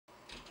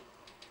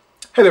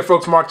Hey there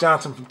folks, Mark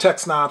Johnson from Tech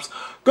Snobs.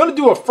 Going to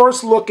do a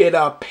first look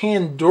at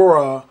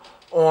Pandora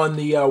on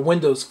the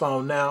Windows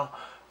Phone. Now,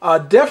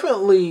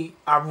 definitely,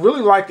 I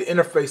really like the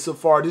interface so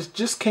far. This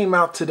just came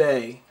out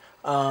today.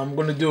 I'm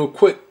going to do a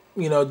quick,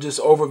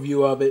 just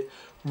overview of it.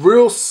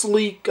 Real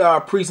sleek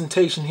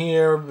presentation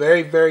here,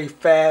 very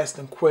fast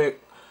and quick.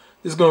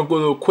 Just going to go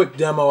do a quick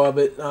demo of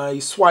it.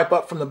 You swipe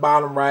up from the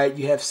bottom right,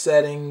 you have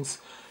settings.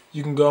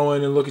 You can go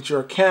in and look at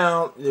your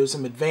account. There's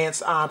some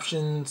advanced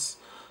options.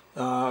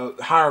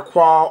 Higher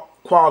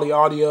quality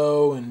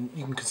audio, and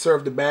you can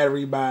conserve the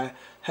battery by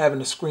having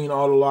the screen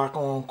auto lock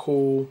on.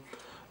 Cool.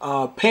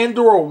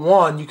 Pandora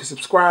 1 you can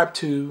subscribe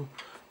to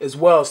as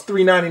well. It's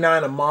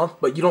 $3.99 a month,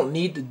 but you don't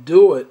need to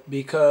do it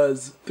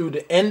because through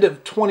the end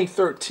of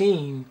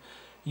 2013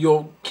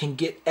 you can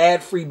get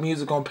ad-free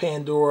music on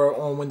Pandora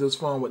on Windows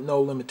Phone with no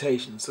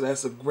limitations. So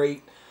that's a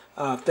great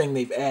thing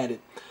they've added.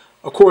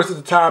 Of course, at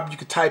the top you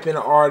could type in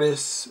an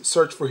artist,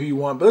 search for who you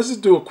want, but let's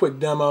just do a quick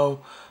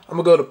demo. I'm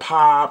going to go to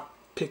pop,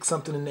 pick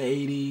something in the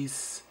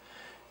 80s,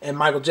 and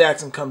Michael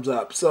Jackson comes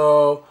up.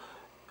 So,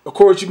 of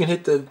course, you can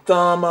hit the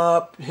thumb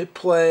up, hit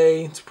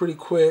play. It's pretty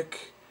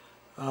quick.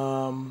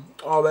 All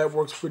that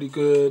works pretty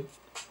good.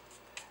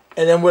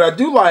 And then what I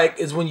do like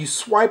is when you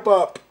swipe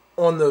up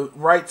on the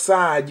right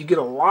side, you get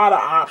a lot of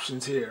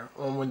options here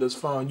on Windows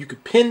Phone. You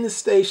could pin the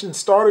station,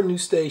 start a new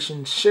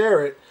station,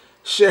 share it,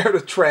 share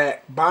the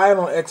track, buy it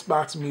on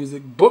Xbox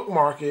Music,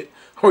 bookmark it,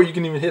 or you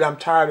can even hit I'm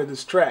tired of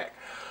this track.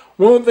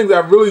 One of the things I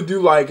really do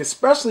like,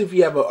 especially if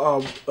you have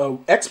a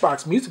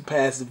Xbox Music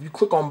Pass, if you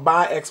click on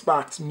Buy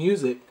Xbox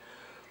Music,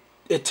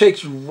 it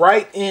takes you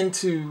right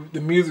into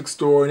the music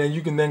store, and then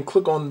you can then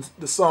click on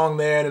the song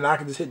there, and then I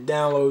can just hit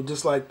download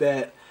just like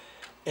that,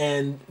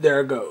 and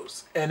there it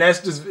goes. And that's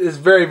just, it's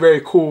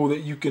very cool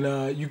that you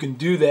can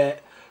do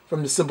that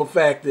from the simple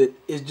fact that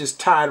it's just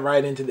tied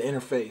right into the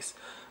interface.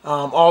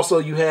 Also,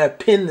 you have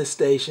pin the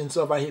station,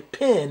 so if I hit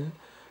pin,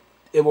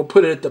 it will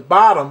put it at the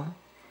bottom.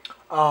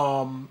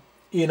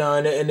 And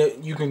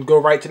you can go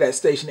right to that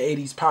station,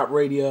 80s pop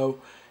radio.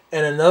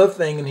 And another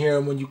thing in here,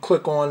 when you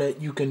click on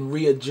it, you can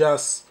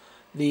readjust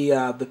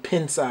the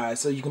pin size.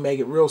 So you can make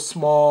it real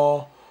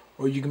small,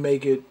 or you can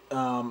make it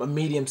a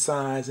medium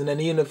size. And then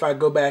even if I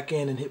go back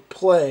in and hit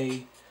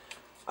play,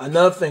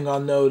 another thing I'll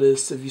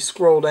notice, if you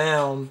scroll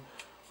down,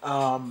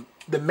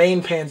 the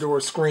main Pandora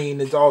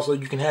screen is also,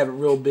 you can have it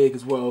real big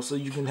as well. So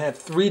you can have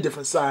 3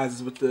 different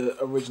sizes with the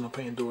original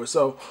Pandora.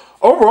 So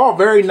overall,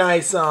 very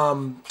nice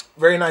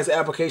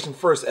application,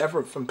 first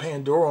effort from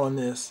Pandora on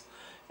this,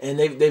 and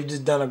they've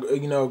just done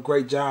a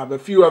great job. A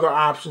few other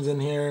options in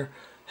here.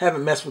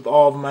 Haven't messed with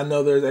all of them. I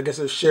know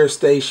there's share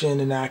station,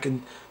 and I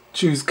can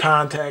choose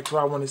contacts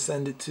where I want to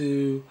send it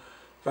to.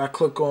 If I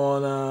click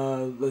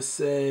on let's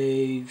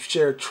say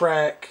share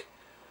track,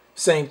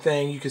 same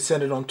thing. You can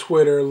send it on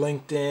Twitter,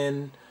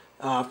 LinkedIn,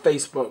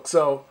 Facebook.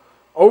 So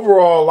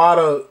overall, a lot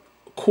of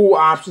cool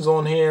options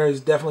on here.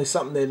 Is definitely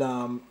something that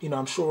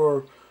I'm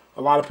sure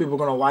a lot of people are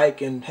going to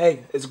like. And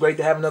hey, it's great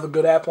to have another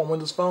good app on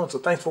Windows Phone. So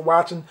thanks for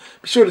watching.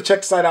 Be sure to check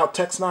the site out,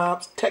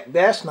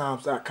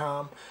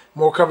 tech-snobs.com.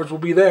 More coverage will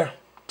be there.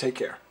 Take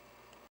care.